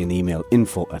 give Ellie an email,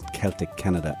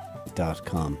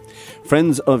 info@celticcanada.com.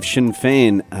 Friends of Sinn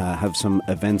Féin have some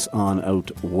events on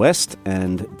out west,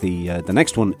 and the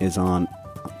next one is on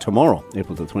tomorrow,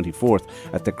 April the 24th,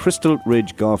 at the Crystal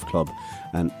Ridge Golf Club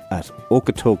and at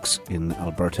Okotoks in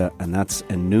Alberta, and that's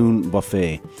a noon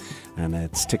buffet. And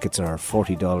its tickets are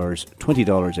 $40,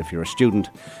 $20 if you're a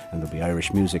student, and there'll be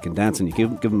Irish music and dancing. You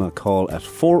give them a call at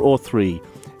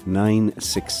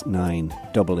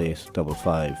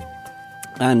 403-969-8855.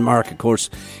 And Mark, of course,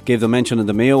 gave the mention of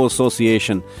the Mayo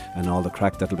Association and all the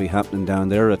crack that'll be happening down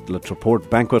there at Le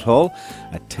Treport Banquet Hall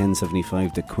at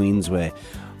 1075 the Queensway,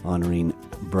 honouring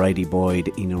Bridie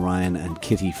Boyd, Ina Ryan and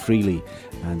Kitty Freely.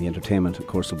 And the entertainment, of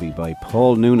course, will be by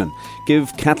Paul Noonan.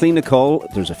 Give Kathleen a call.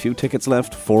 There's a few tickets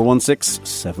left.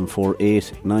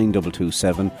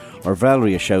 416-748-9227. Or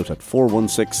Valerie a shout at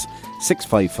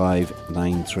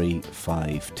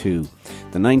 416-655-9352.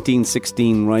 The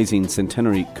 1916 Rising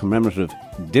Centenary Commemorative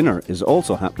Dinner is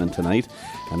also happening tonight,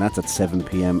 and that's at 7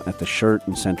 p.m. at the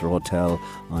Sheraton Centre Hotel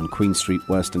on Queen Street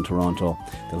West in Toronto.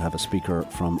 They'll have a speaker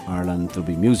from Ireland. There'll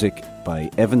be music by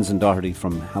Evans and Doherty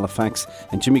from Halifax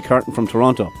and Jimmy Carton from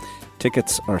Toronto.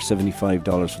 Tickets are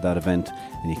 $75 for that event,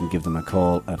 and you can give them a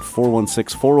call at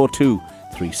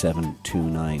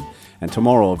 416-402-3729. And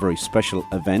tomorrow, a very special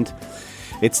event.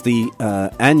 It's the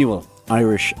annual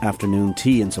Irish Afternoon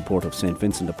Tea in support of St.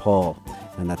 Vincent de Paul,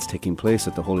 and that's taking place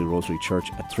at the Holy Rosary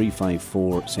Church at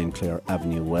 354 St. Clair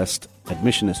Avenue West.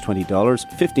 Admission is $20,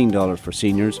 $15 for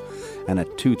seniors, and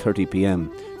at 2:30 p.m,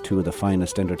 two of the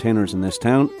finest entertainers in this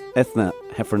town, Ethna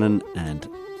Heffernan and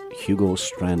Hugo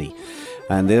Strani.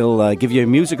 And they'll give you a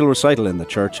musical recital in the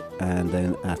church, and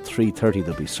then at 3:30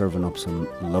 they'll be serving up some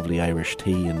lovely Irish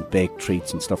tea and baked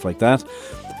treats and stuff like that.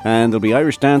 And there'll be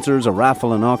Irish dancers, a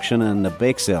raffle, an auction and a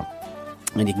bake sale.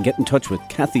 And you can get in touch with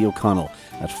Cathy O'Connell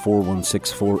at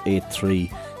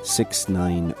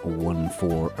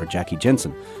 416-483-6914, or Jackie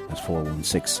Jensen at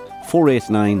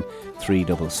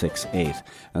 416-489-3668.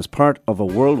 As part of a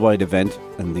worldwide event,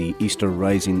 and the Easter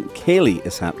Rising Ceol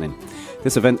is happening.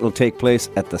 This event will take place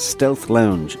at the Stealth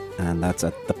Lounge, and that's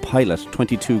at the Pilot,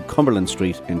 22 Cumberland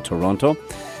Street in Toronto.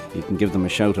 You can give them a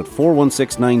shout at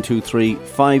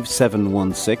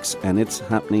 416-923-5716, and it's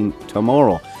happening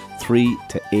tomorrow, 3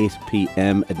 to 8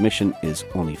 p.m. Admission is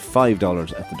only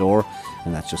 $5 at the door,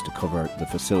 and that's just to cover the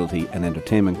facility and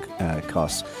entertainment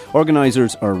costs.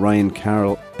 Organisers are Ryan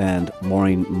Carroll and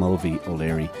Maureen Mulvey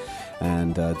O'Leary,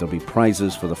 and there'll be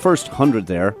prizes for the first 100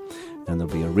 there, and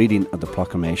there'll be a reading of the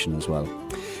proclamation as well.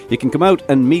 You can come out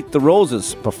and meet the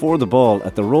Roses before the ball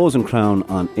at the Rose and Crown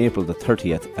on April the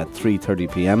 30th at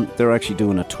 3:30pm. They're actually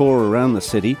doing a tour around the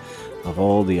city of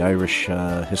all the Irish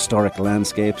historic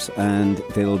landscapes, and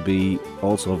they'll be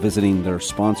also visiting their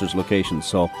sponsors' locations.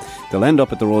 So they'll end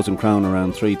up at the Rose and Crown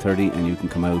around 3:30, and you can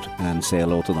come out and say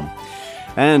hello to them.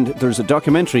 And there's a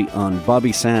documentary on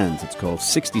Bobby Sands. It's called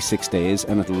 66 Days,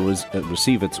 and it'll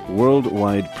receive its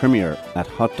worldwide premiere at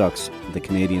Hot Docs, the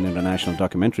Canadian International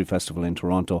Documentary Festival in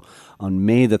Toronto, on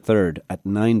May the 3rd at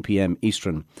 9pm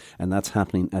Eastern, and that's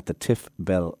happening at the Tiff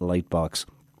Bell Lightbox.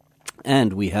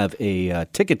 And we have a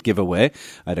ticket giveaway.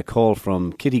 I had a call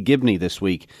from Kitty Gibney this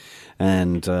week,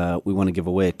 and we want to give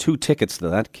away 2 tickets to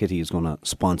that. Kitty is going to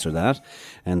sponsor that.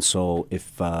 And so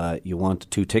if you want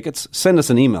 2 tickets, send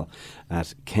us an email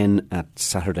at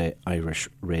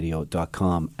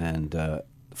ken@saturdayirishradio.com, and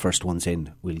first ones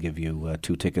in, we'll give you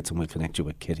 2 tickets and we'll connect you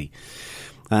with Kitty.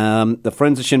 The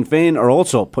Friends of Sinn Féin are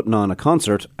also putting on a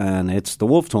concert, and it's the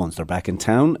Wolf Tones. They're back in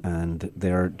town, and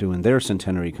they're doing their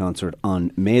centenary concert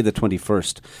on May the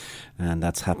 21st, and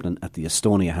that's happening at the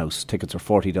Estonia House. Tickets are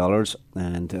 $40,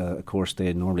 and of course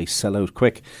they normally sell out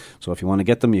quick. So if you want to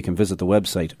get them, you can visit the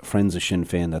website Friends of Sinn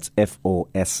Féin. That's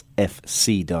FOSFC.com,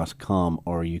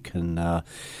 or you can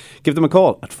give them a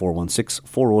call at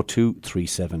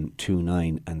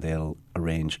 416-402-3729, and they'll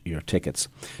arrange your tickets.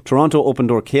 Toronto Open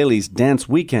Door Céilí's Dance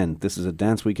Weekend. This is a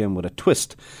dance weekend with a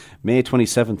twist. May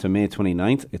 27th to May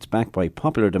 29th. It's backed by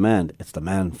popular demand. It's the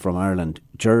man from Ireland,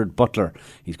 Gerard Butler.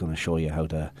 He's going to show you how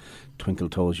to twinkle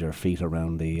toes your feet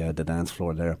around the dance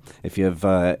floor there. If you have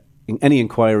any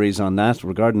inquiries on that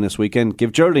regarding this weekend,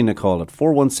 give Geraldine a call at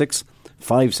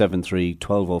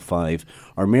 416-573-1205,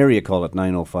 or Mary a call at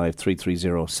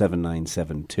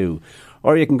 905-330-7972.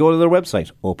 Or you can go to their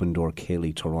website,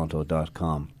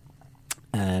 opendoorcaylitoronto.com.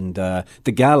 And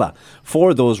the gala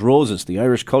for those Roses, the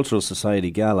Irish Cultural Society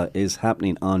Gala, is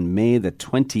happening on May the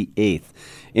 28th.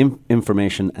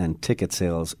 Information and ticket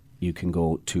sales, you can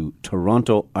go to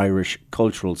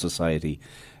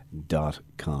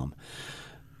torontoirishculturalsociety.com.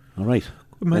 All right.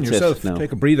 Good man, yourself.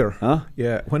 Take a breather. Huh?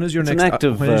 Yeah. When is your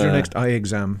next eye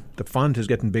exam? The font is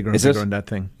getting bigger and bigger on that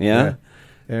thing. Yeah.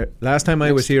 Last time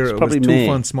I was here, it was 2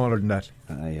 fonts smaller than that.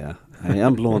 Yeah. I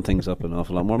am blowing things up an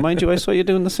awful lot more. Mind you, I saw you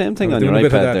doing the same thing on your iPad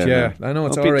there. Yeah, I know,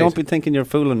 it's all right. Don't be thinking you're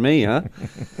fooling me, huh?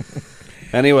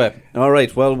 Anyway, all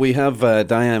right. Well, we have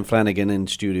Diane Flanagan in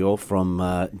studio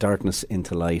from Darkness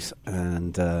into Light,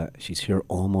 and she's here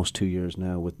almost 2 years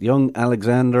now with young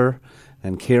Alexander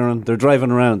and Kieran. They're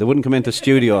driving around. They wouldn't come into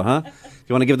studio, huh?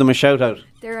 You want to give them a shout out?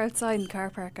 They're outside in the car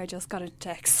park. I just got a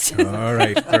text. All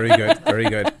right. Very good. Very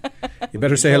good. You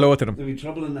better say hello to them. There'll be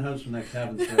trouble in the house when that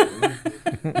cabin's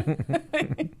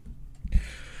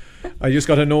I just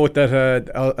got a note that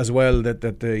as well that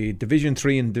the Division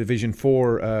 3 and Division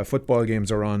 4 football games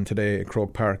are on today at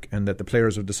Croke Park, and that the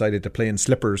players have decided to play in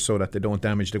slippers so that they don't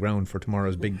damage the ground for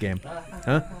tomorrow's big game.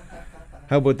 Huh?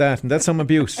 How about that? And that's some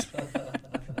abuse.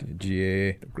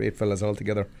 Gee, great fellas all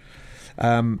together.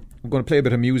 I'm going to play a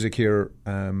bit of music here.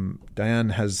 Diane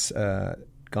has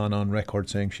gone on record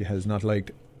saying she has not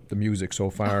liked the music so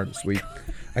far this week.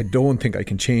 I don't think I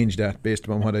can change that based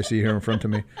upon what I see here in front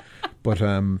of me. But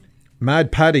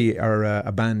Mad Paddy are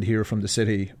a band here from the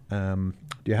city. Do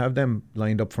you have them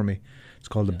lined up for me? It's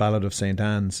called The Ballad of St.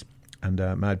 Anne's. And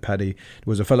Mad Paddy, there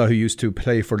was a fellow who used to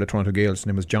play for the Toronto Gales. His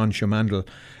name was John Shumandel,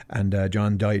 and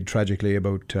John died tragically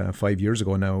about 5 years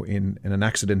ago now in an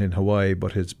accident in Hawaii.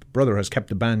 But his brother has kept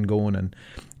the band going, and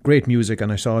great music.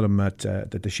 And I saw them at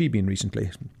the Shebeen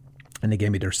recently, and they gave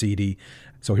me their CD.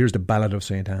 So here's The Ballad of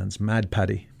St. Anne's, Mad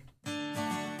Paddy.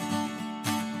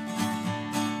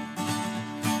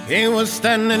 He was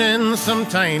standing in some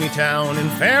tiny town in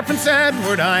fair Prince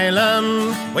Edward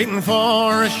Island, waiting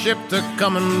for a ship to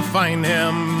come and find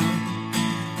him.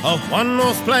 Of one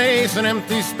most place, an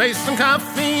empty space, some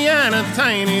coffee and a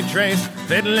tiny trace,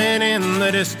 fiddling in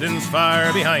the distance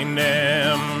far behind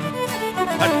him.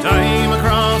 A time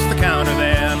across the counter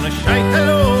then, a shy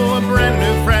hello, a brand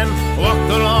new friend, walked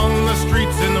along the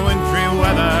streets in the wintry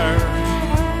weather.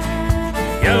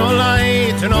 Yellow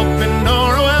light, an open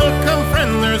door, a welcome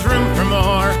friend, there's room for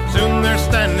more. Soon they're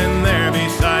standing there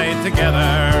beside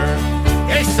together.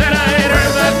 He said I'd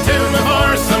heard that tune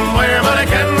before somewhere, but I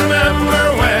can't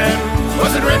remember when.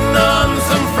 Was it written on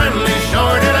some friendly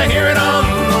shore? Did I hear it on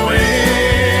the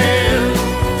wind?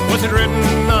 Was it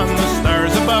written on the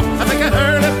stars above? I think I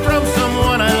heard it from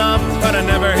someone I love, but I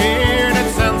never heard it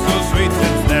sound so sweet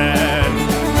since then.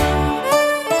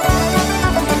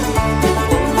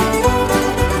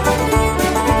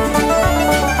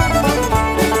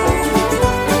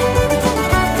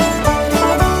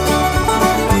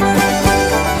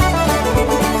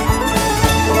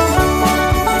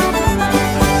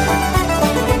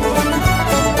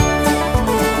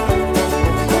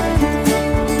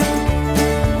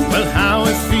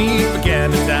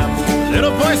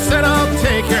 I said I'll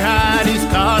take your hat. He's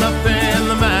caught up in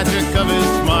the magic of his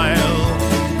smile.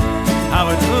 How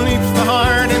it leaps the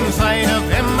heart inside of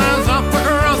him as up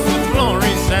across the floor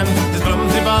he sent his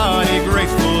clumsy body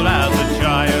graceful as a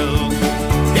child.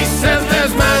 He says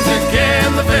there's magic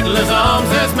in the fiddler's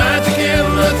arms, there's magic in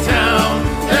the town,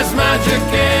 there's magic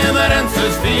in the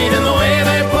dancers' feet and the way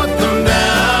they put them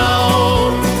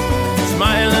down.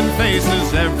 Smiling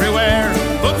faces everywhere,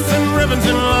 hooks and ribbons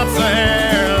and lots of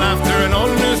hair, laughter and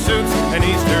old new suits and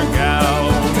Easter gowns.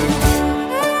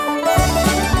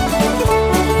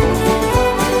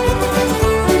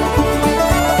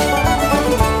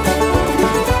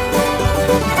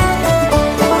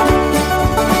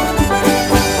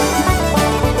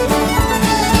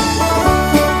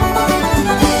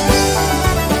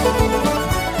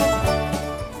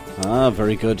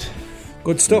 Very good.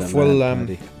 Good stuff. Well,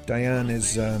 Diane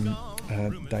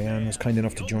was kind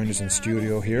enough to join us in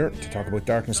studio here to talk about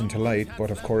Darkness into Light. But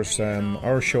of course,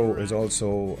 our show is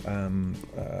also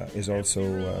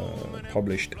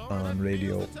published on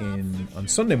radio on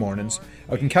Sunday mornings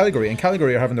out in Calgary. And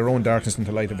Calgary are having their own Darkness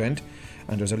into Light event,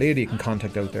 and there's a lady you can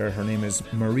contact out there. Her name is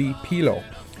Marie Pilo.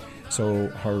 So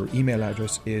her email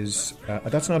address is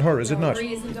that's not her, is it not?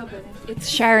 Marie is in Dublin. It's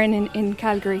Sharon in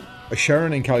Calgary.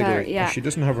 Sharon in Calgary. Yeah. She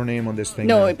doesn't have her name on this thing.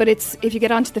 No, now. But it's if you get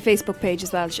onto the Facebook page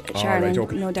as well, Sharon. Right,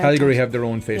 okay. No doubt. Calgary have their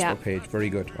own Facebook page. Very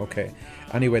good. Okay.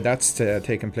 Anyway, that's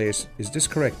taking place. Is this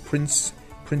correct?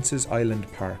 Prince's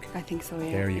Island Park. I think so.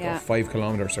 Yeah. There you go. 5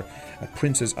 kilometres at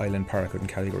Prince's Island Park out in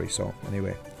Calgary. So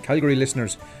anyway, Calgary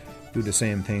listeners do the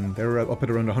same thing. They're up at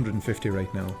around 150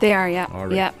 right now. They are. Yeah. All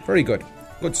right. Yeah. Very good.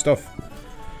 Good stuff.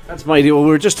 That's my deal. We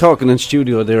were just talking in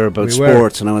studio there about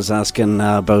sports, and I was asking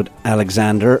about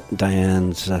Alexander,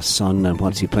 Diane's son, and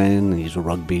what's he playing. He's a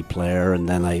rugby player, and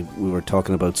then we were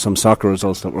talking about some soccer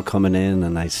results that were coming in,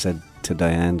 and I said to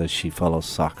Diane, does she follow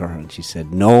soccer? And she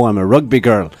said, no, I'm a rugby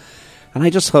girl. And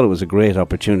I just thought it was a great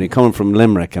opportunity, coming from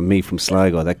Limerick and me from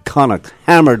Sligo, that Connacht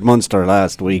hammered Munster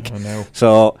last week. Oh, no.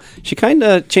 So she kind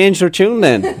of changed her tune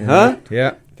then, huh?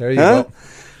 Yeah, there you go.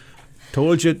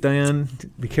 Told you, Diane,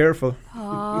 be careful.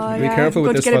 Oh, be careful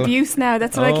with this fella. fella. Abuse now.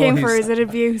 That's what I came for. Is it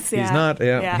abuse? Yeah. He's not.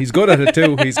 Yeah. He's good at it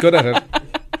too. He's good at it.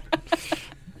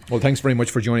 Well, thanks very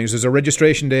much for joining us. There's a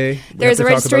registration day. There's a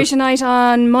registration night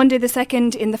on Monday the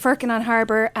 2nd in the Firkin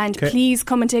Harbour, and please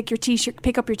come and take your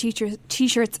pick up your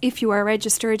t-shirts if you are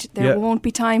registered. There won't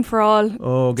be time for all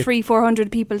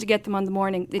 300-400 people to get them on the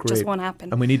morning. It just won't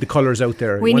happen. And we need the colours out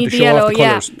there. We want need to the show yellow, off the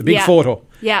colours. The big photo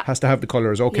has to have the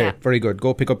colours. Okay, very good.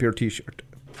 Go pick up your t-shirt.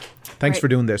 Thanks for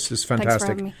doing this. This is fantastic. Thanks for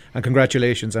having me. And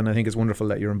congratulations. And I think it's wonderful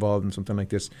that you're involved in something like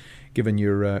this, given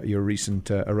your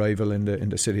recent arrival in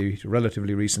the city,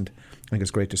 relatively recent. I think it's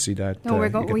great to see that. No,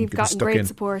 we've gotten great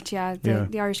support. The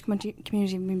Irish community have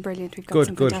been brilliant. We've got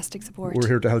some fantastic support. We're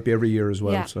here to help you every year as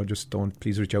well. So just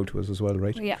please reach out to us as well,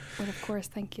 right? Yeah, well, of course.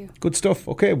 Thank you. Good stuff.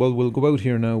 Okay, well, we'll go out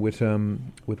here now with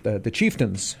the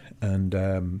Chieftains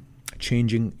and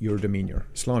Changing Your Demeanour.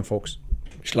 Slán, folks.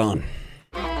 Slán.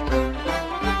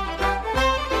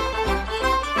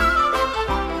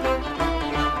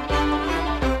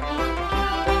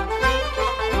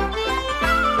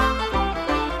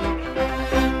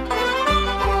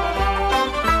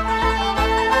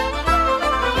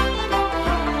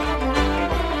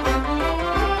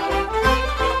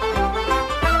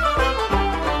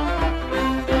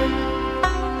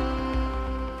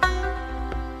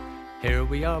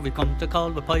 We've come to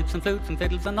call with pipes and flutes and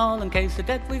fiddles and all. In case of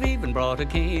death we've even brought a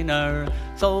keener.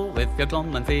 So if you're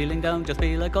glum and feeling down, just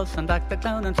be like us and act the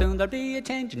clown, and soon there'll be a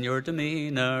change in your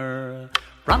demeanour.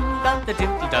 Run down the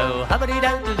doodle do, habity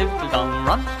doodle doodle dum.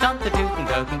 Run down the doodle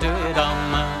do and do it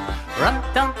dum. Run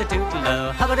down the doodle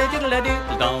do, habity doodle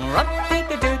doodle dum. Run down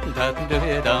the doodle do and do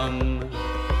it dum.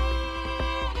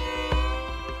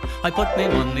 I put me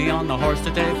money on the horse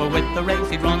today, for with the race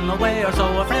he'd run away, or so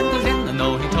a friend who's in the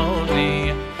know he told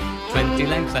me. 20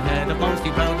 lengths ahead of most,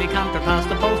 he proudly cantered past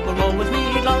the post, but woe was me,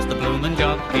 he'd lost the bloomin'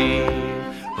 jockey.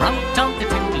 Run down the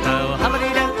toodle-do,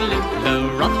 habba-dee-doodle-doodle-do.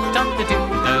 Run down the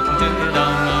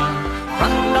toodle-do-dum-doo-dum.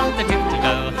 Run down the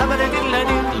toodle-do,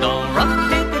 habba-dee-doodle-doodle-dum. Run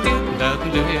down the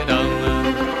toodle-do-dum-doo-dum.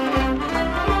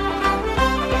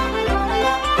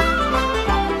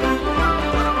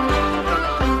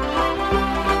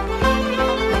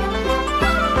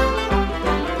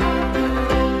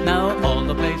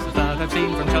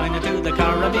 From China to the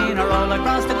Caribbean are all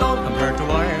across the globe compared to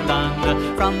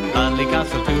Ireland. From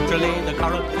Ballycastle to Tralee, the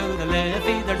Corrup to the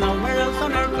Liffey, there's nowhere else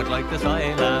on earth but like this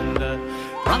island.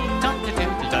 Run down the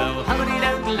toodle-do,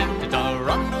 habba-dee-doodle-doodle-do.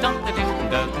 Run down the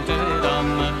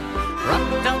toodle-do-dum.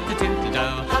 Run down the toodle-do,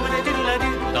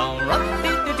 habba-dee-doodle-doodle-do. Run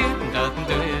down the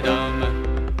toodle-do-dum.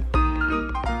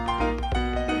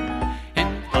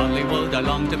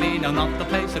 Wicklow, not the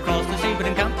place across the sea, but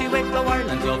in County Wicklow,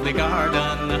 Ireland's lovely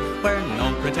garden, where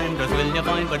no pretenders will you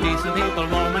find, but decent people,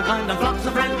 warm and kind, and flocks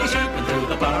of friendly sheep, and through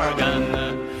the bargain.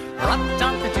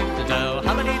 Rot-dot-the-doo-da-doo,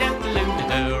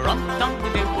 habba-dee-da-doo-da-doo,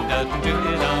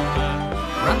 rot-dot-the-doo-da-doo-da-doo,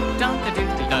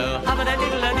 rot-dot-the-doo-da-doo,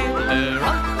 habba-dee-da-doo-da-doo,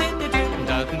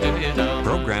 rot-dee-da-doo-da-doo-da-doo.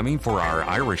 Programming for our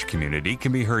Irish community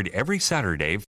can be heard every Saturday